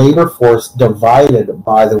is the labor force divided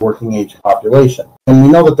by the working age population. And we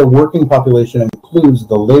know that the working population includes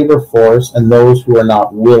the labor force and those who are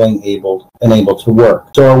not willing, able to work.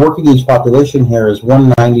 So our working age population here is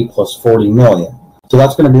 190 plus 40 million. So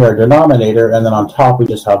that's going to be our denominator, and then on top we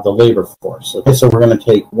just have the labor force. Okay, so we're going to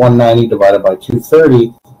take 190 divided by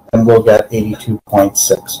 230, and we'll get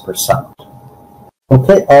 82.6%.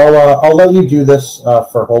 Okay, I'll let you do this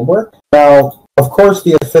for homework. Now, of course,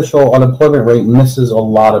 the official unemployment rate misses a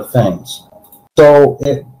lot of things. So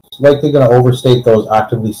it's likely going to overstate those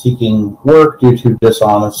actively seeking work due to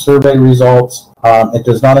dishonest survey results. It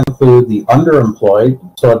does not include the underemployed,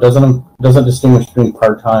 so it doesn't distinguish between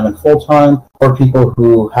part-time and full-time, or people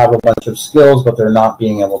who have a bunch of skills but they're not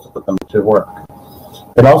being able to put them to work.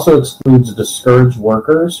 It also excludes discouraged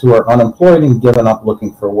workers who are unemployed and given up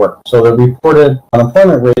looking for work. So the reported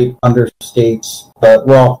unemployment rate understates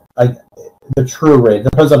the true rate. It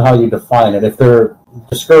depends on how you define it. If they're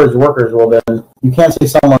discouraged workers, well then you can't say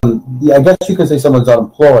I guess you could say someone's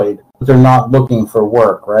unemployed, but they're not looking for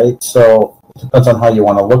work, right? So it depends on how you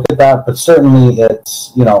want to look at that, but certainly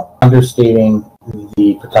it's, understating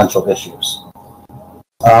the potential issues.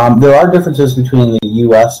 There are differences between the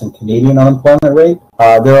U.S. and Canadian unemployment rate.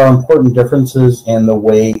 There are important differences in the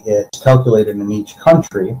way it's calculated in each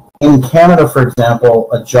country. In Canada, for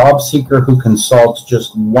example, a job seeker who consults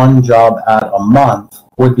just one job ad a month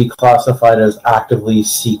would be classified as actively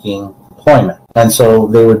seeking employment, and so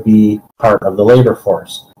they would be part of the labor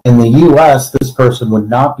force. In the U.S., this person would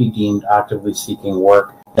not be deemed actively seeking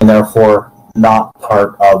work and therefore not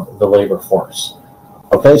part of the labor force.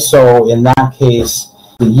 Okay, so in that case,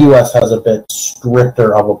 the U.S. has a bit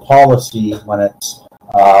stricter of a policy when it's,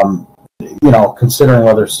 considering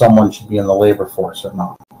whether someone should be in the labor force or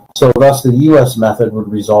not. So thus, the U.S. method would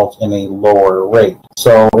result in a lower rate.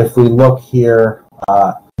 So if we look here,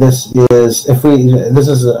 this is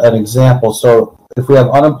an example. So if we have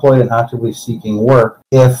unemployed and actively seeking work,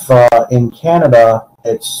 if in Canada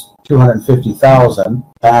it's 250,000,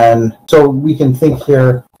 and so we can think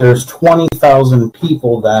here there's 20,000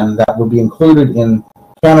 people then that would be included in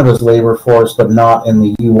Canada's labor force, but not in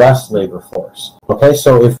the U.S. labor force. Okay,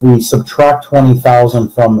 so if we subtract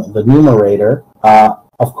 20,000 from the numerator,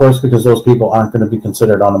 of course, because those people aren't going to be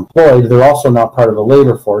considered unemployed, they're also not part of the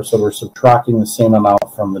labor force, so we're subtracting the same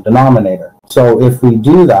amount from the denominator. So if we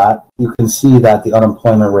do that, you can see that the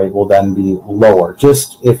unemployment rate will then be lower.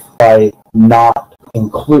 Just by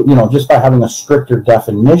having a stricter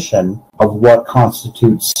definition of what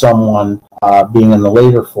constitutes someone being in the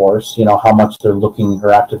labor force, how much they're looking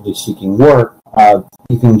or actively seeking work,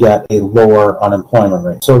 you can get a lower unemployment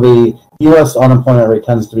rate. So the U.S. unemployment rate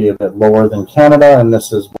tends to be a bit lower than Canada, and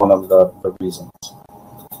this is one of the reasons.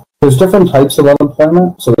 There's different types of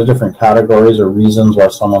unemployment, so there's different categories or reasons why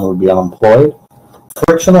someone would be unemployed.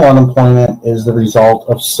 Frictional unemployment is the result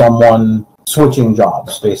of someone switching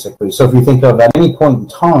jobs, basically. So if you think of at any point in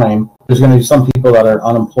time, there's going to be some people that are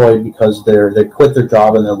unemployed because they quit their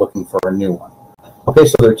job and they're looking for a new one. Okay,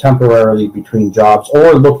 so they're temporarily between jobs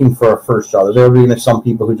or looking for a first job. There's even some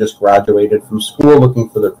people who just graduated from school looking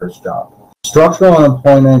for their first job. Structural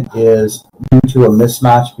unemployment is due to a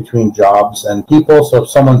mismatch between jobs and people. So if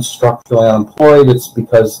someone's structurally unemployed, it's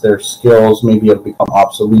because their skills maybe have become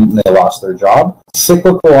obsolete and they lost their job.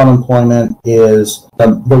 Cyclical unemployment is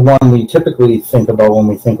the one we typically think about when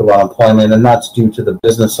we think of unemployment, and that's due to the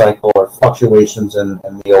business cycle or fluctuations in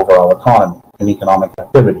the overall economy and economic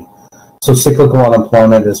activity. So cyclical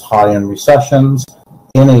unemployment is high in recessions.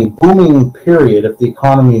 In a booming period, if the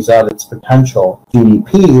economy is at its potential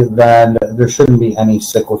GDP, then there shouldn't be any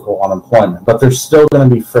cyclical unemployment. But there's still going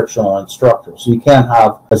to be frictional and structural. So you can't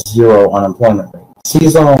have a zero unemployment rate.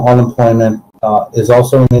 Seasonal unemployment is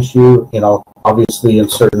also an issue. Obviously in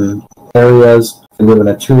certain areas, if you live in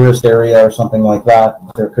a tourist area or something like that,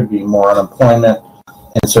 there could be more unemployment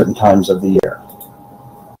in certain times of the year.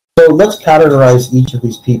 So let's categorize each of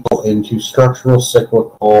these people into structural,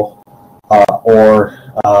 cyclical, or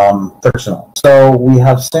frictional. So we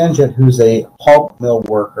have Sanjit, who's a pulp mill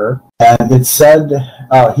worker, and it said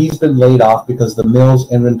he's been laid off because the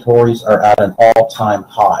mill's inventories are at an all-time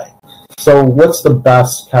high. So what's the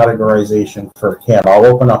best categorization for him? I'll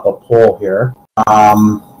open up a poll here.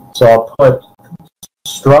 So I'll put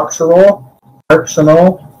structural,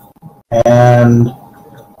 frictional, and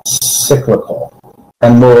cyclical.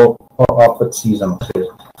 And I'll put seasonal too.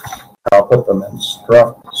 I'll put them in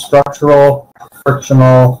structural,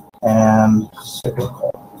 frictional, and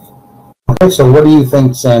cyclical. Okay, so what do you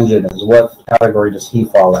think Sanjit is? What category does he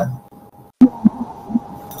fall in?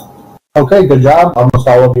 Okay, good job. Almost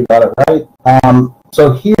all of you got it right.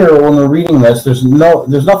 So here, when we're reading this, there's no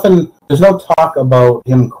talk about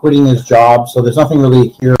him quitting his job. So there's nothing really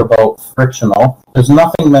here about frictional. There's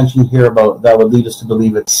nothing mentioned here about that would lead us to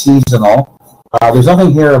believe it's seasonal. There's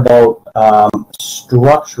nothing here about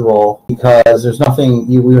structural, because there's nothing.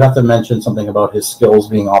 We would have to mention something about his skills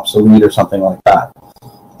being obsolete or something like that.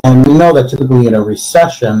 And we know that typically in a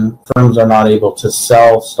recession, firms are not able to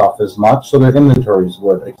sell stuff as much, so their inventories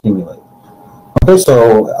would accumulate. Okay,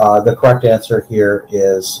 so the correct answer here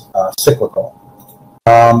is cyclical.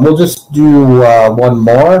 We'll just do one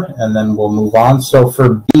more, and then we'll move on. So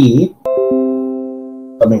for B,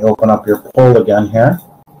 let me open up your poll again here.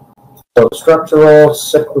 So structural,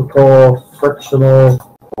 cyclical,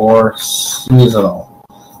 frictional, or seasonal.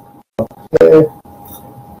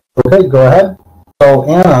 Okay, go ahead. So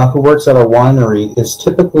Anna, who works at a winery, is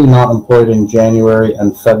typically not employed in January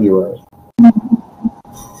and February.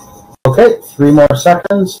 Okay, 3 more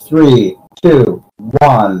seconds. 3, 2,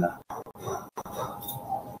 1.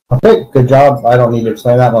 Okay, good job. I don't need to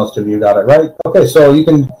explain that. Most of you got it right. Okay, so you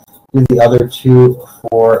can do the other 2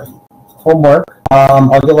 for homework.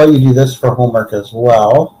 I'll let you do this for homework as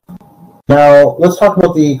well. Now, let's talk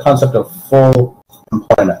about the concept of full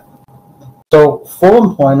employment. So, full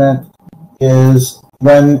employment is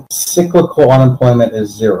when cyclical unemployment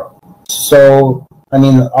is 0. So, I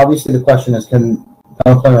mean, obviously the question is, can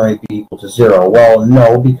unemployment rate be equal to 0? Well,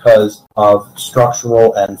 no, because of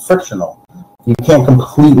structural and frictional. You can't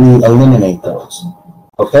completely eliminate those.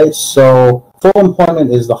 Okay, so full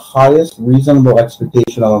employment is the highest reasonable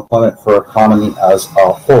expectation of employment for an economy as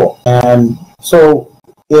a whole. And so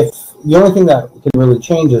if the only thing that can really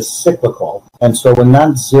change is cyclical, and so when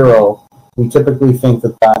that's 0, we typically think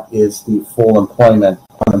that that is the full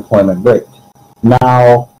unemployment rate.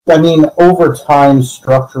 Now, I mean, over time,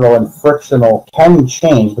 structural and frictional can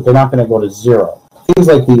change, but they're not going to go to 0. Things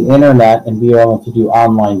like the internet and being able to do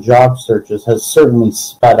online job searches has certainly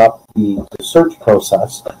sped up the search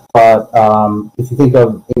process. But if you think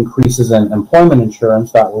of increases in employment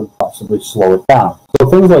insurance, that would possibly slow it down. So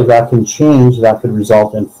things like that can change. That could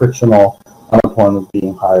result in frictional unemployment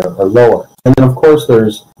being higher or lower. And then, of course,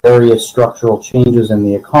 there's various structural changes in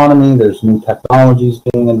the economy. There's new technologies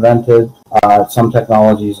being invented. Some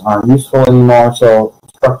technologies aren't useful anymore, so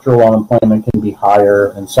structural unemployment can be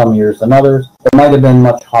higher in some years than others. It might have been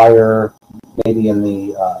much higher maybe in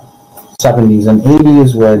the 70s and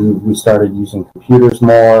 80s when we started using computers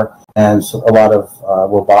more, and so a lot of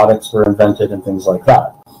robotics were invented and things like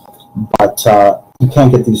that. But you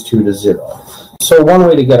can't get these 2 to 0. So one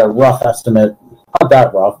way to get a rough estimate, not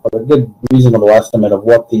that rough, but a good reasonable estimate of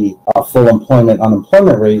what the full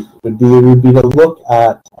unemployment rate would be to look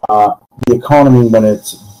at the economy when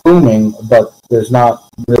it's booming, but there's not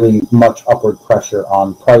really much upward pressure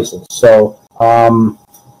on prices. So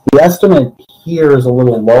the estimate here is a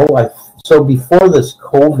little low. So before this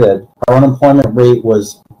COVID, our unemployment rate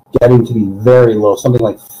was getting to be very low, something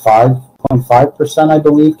like 5.5%, I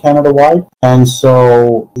believe, Canada-wide. And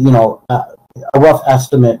so, you know, a rough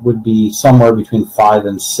estimate would be somewhere between 5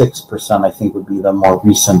 and 6%, I think would be the more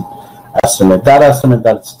recent estimate. That estimate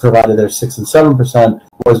that's provided there, 6 and 7%,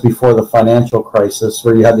 was before the financial crisis,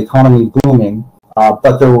 where you had the economy booming,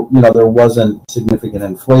 but there wasn't significant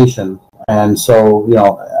inflation, and so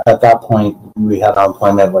at that point we had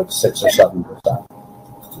unemployment like 6 or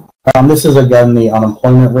 7%. This is again the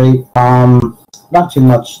unemployment rate. Not too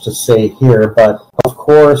much to say here, but of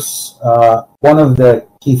course one of the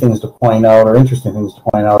key things to point out, or interesting things to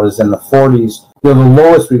point out, is in the 40s, the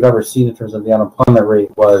lowest we've ever seen in terms of the unemployment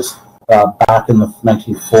rate was back in the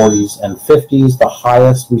 1940s and 50s. The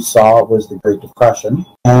highest we saw was the Great Depression.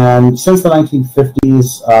 And since the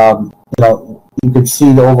 1950s, you could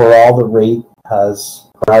see that overall the rate has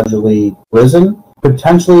gradually risen.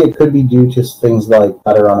 Potentially it could be due to things like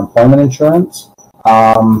better unemployment insurance.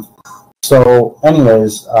 So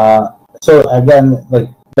anyways, so again, like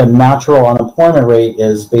the natural unemployment rate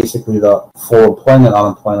is basically the full employment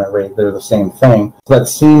unemployment rate. They're the same thing. So that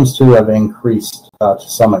seems to have increased to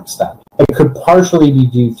some extent. It could partially be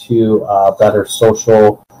due to better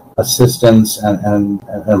social assistance and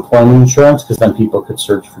employment insurance, because then people could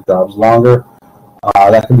search for jobs longer.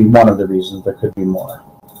 That could be one of the reasons. There could be more.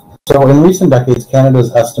 So in recent decades,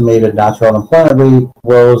 Canada's estimated natural unemployment rate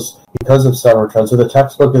rose because of several trends. So the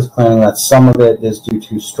textbook is claiming that some of it is due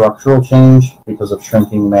to structural change because of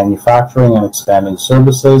shrinking manufacturing and expanding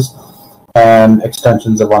services and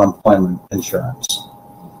extensions of unemployment insurance.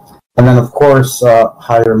 And then, of course,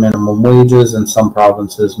 higher minimum wages in some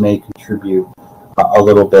provinces may contribute a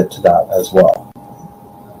little bit to that as well.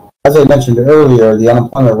 As I mentioned earlier, the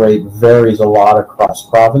unemployment rate varies a lot across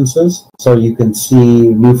provinces. So you can see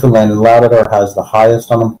Newfoundland and Labrador has the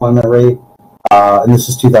highest unemployment rate, and this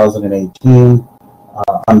is 2018.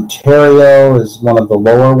 Ontario is one of the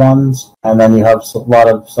lower ones, and then you have it's the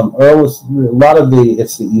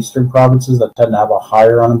eastern provinces that tend to have a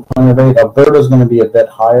higher unemployment rate. Alberta is going to be a bit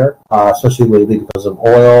higher, especially lately because of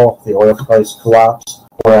the oil price collapse,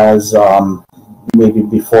 whereas maybe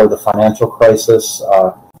before the financial crisis,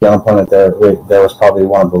 the unemployment there was probably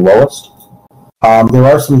one of the lowest. There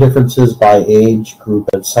are some differences by age, group,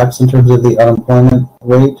 and sex in terms of the unemployment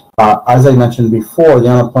rate. As I mentioned before, the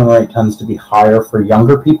unemployment rate tends to be higher for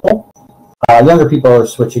younger people. Younger people are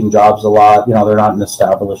switching jobs a lot. They're not in an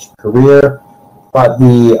established career, but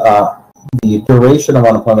the duration of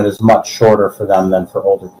unemployment is much shorter for them than for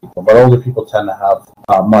older people. But older people tend to have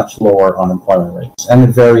much lower unemployment rates, and it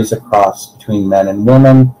varies across between men and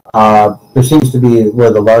women. There seems to be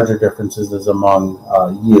where the larger differences is among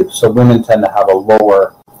youth. So women tend to have a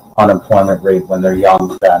lower unemployment rate when they're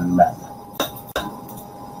young than men.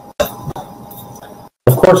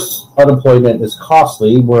 Of course, unemployment is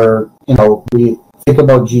costly. We think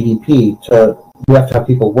about GDP. We have to have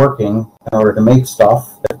people working in order to make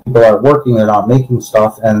stuff. If people aren't working, they're not making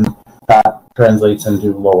stuff, and that translates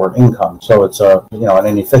into lower income. So it's an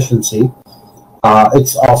inefficiency.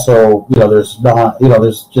 It's also, there's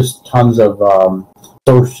just tons of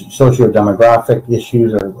socio-demographic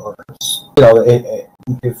issues,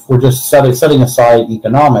 if we're just setting aside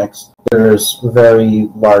economics, there's very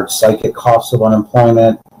large psychic costs of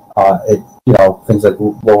unemployment. Things like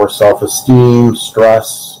lower self-esteem,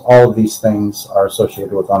 stress, all of these things are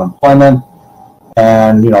associated with unemployment.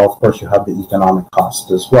 And, of course, you have the economic cost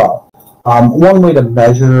as well. One way to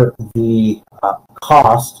measure the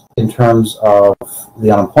cost in terms of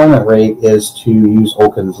the unemployment rate is to use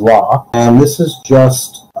Oken's law. And this is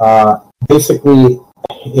just basically,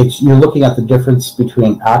 you're looking at the difference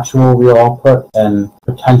between actual real output and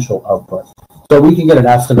potential output. So we can get an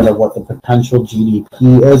estimate of what the potential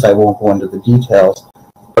GDP is. I won't go into the details,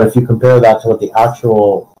 but if you compare that to what the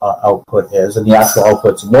actual output is, and the actual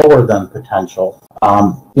output's lower than potential,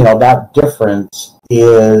 that difference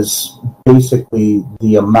is basically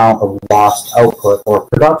the amount of lost output or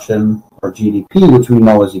production, or GDP, which we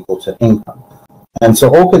know is equal to income. And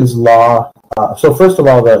so Oken's law, so first of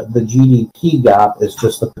all, the GDP gap is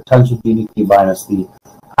just the potential GDP minus the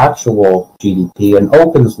actual GDP, and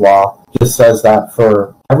Oken's law just says that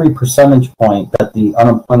for every percentage point that the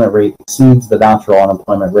unemployment rate exceeds the natural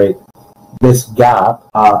unemployment rate, this gap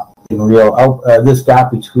this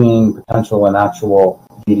gap between potential and actual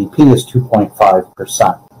GDP is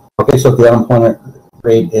 2.5%. Okay, so if the unemployment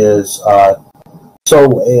rate is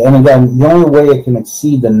and again, the only way it can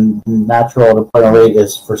exceed the natural unemployment rate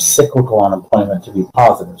is for cyclical unemployment to be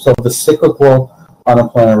positive. So if the cyclical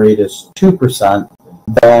unemployment rate is 2%,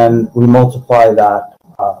 then we multiply that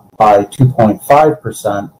by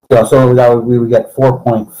 2.5%. So we would get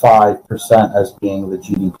 4.5% as being the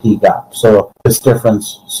GDP gap. So this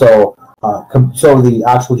difference, so the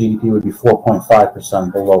actual GDP would be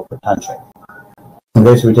 4.5% below potential. And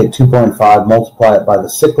basically, we take 2.5, multiply it by the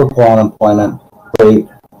cyclical unemployment rate,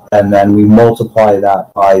 and then we multiply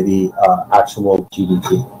that by the actual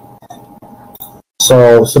GDP.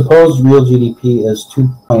 So suppose real GDP is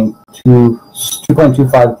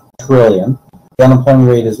 2.25 trillion. The unemployment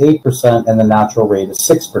rate is 8%, and the natural rate is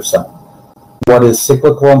 6%. What is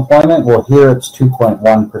cyclical employment? Well, here it's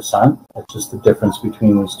 2.1%. That's just the difference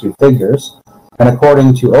between those two figures. And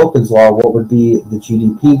according to Oken's law, what would be the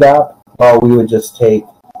GDP gap? Well, we would just take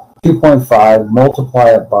 2.5,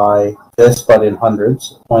 multiply it by this, but in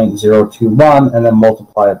hundreds, 0.021, and then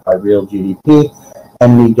multiply it by real GDP,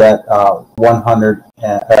 and we get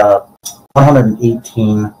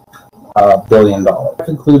 $118 billion. That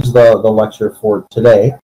concludes the lecture for today.